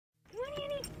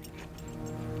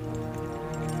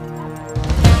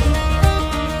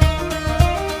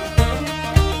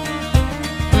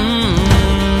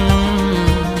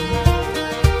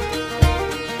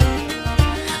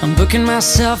booking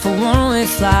myself a one-way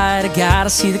flight. I gotta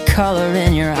see the color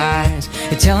in your eyes.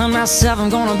 You're telling myself I'm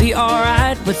gonna be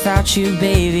alright. Without you,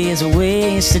 baby, is a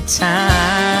waste of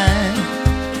time.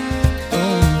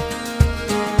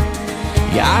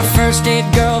 Yeah, our first date,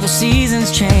 girl, the seasons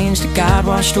changed. It got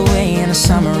washed away in the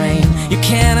summer rain. You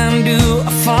can't undo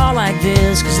a fall like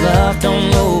this, 'cause love don't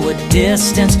know what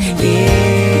distance is.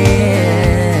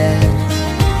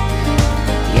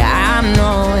 Yeah, I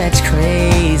know it's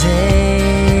crazy,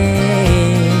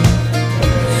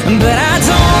 but I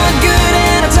don't want good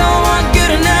and I don't want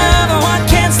good enough. I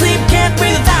can't sleep, can't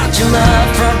breathe without your love.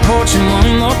 Front porch and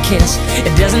one more kiss.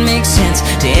 It doesn't make sense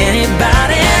to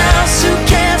anybody else. Who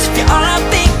cares if you're all I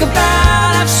think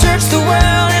about? I've searched the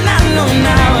world and I know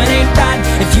now it ain't right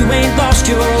if you ain't lost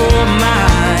your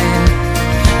mind.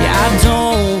 Yeah, I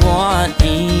don't want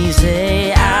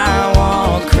easy, I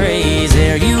want crazy.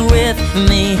 Are you with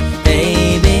me,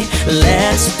 baby?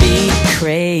 Let's be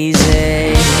crazy.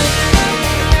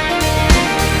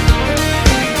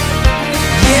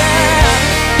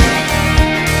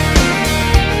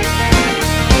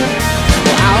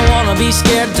 Be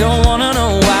scared, don't wanna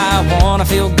know why. I wanna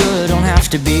feel good, don't have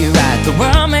to be right. The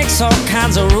world makes all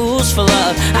kinds of rules for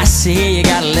love. I see you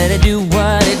gotta let it do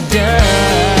what it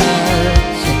does.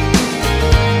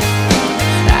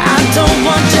 I don't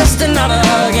want just another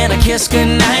hug and a kiss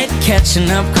goodnight.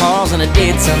 Catching up calls and a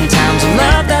date sometimes. I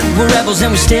love that we're rebels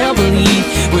and we still believe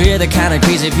we're the kind of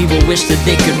crazy people wish that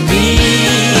they could be.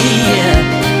 And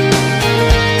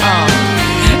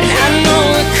I know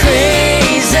we're crazy,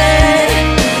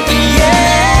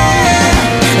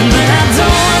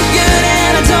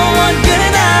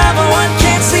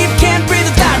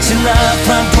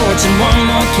 front porch and one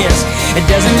more kiss. It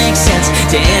doesn't make sense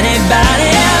to anybody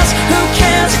else. Who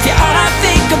cares if you're all I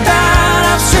think about?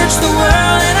 I've searched the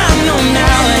world and I know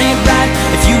now it ain't right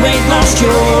if you ain't lost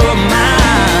your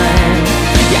mind.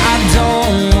 Yeah, I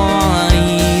don't want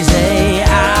easy,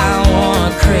 I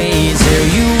want crazy. Are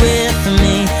you with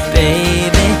me,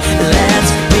 baby?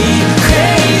 Let's be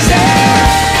crazy.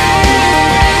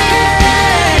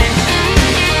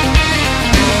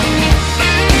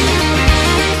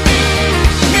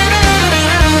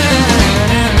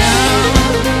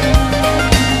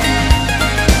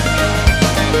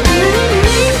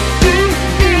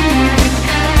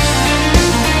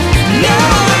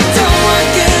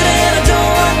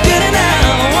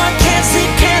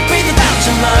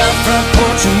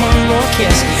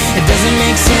 It doesn't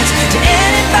make sense to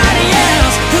anybody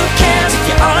else. Who cares if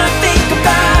you're all I think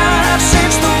about? I've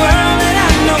searched the world and I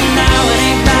know now it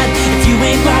ain't right if you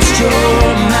ain't lost your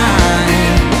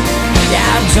mind.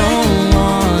 Yeah, I don't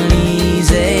want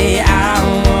easy, I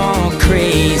want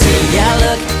crazy. Yeah,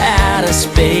 look at us,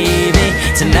 baby.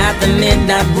 Tonight the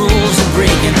midnight rules are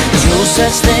breaking. There's no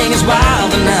such thing as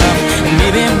wild enough, and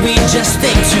maybe we just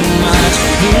think too much.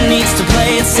 Who needs to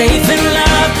play it safe in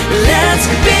love? Let's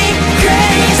be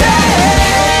crazy.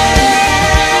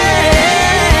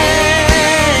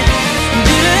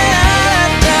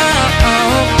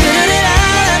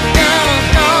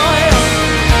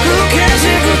 Who cares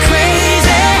if we're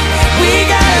crazy? We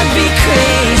gotta be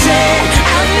crazy.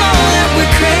 I know that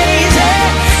we're crazy,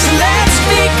 so let's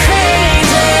be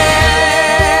crazy.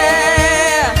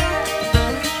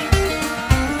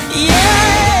 Yeah.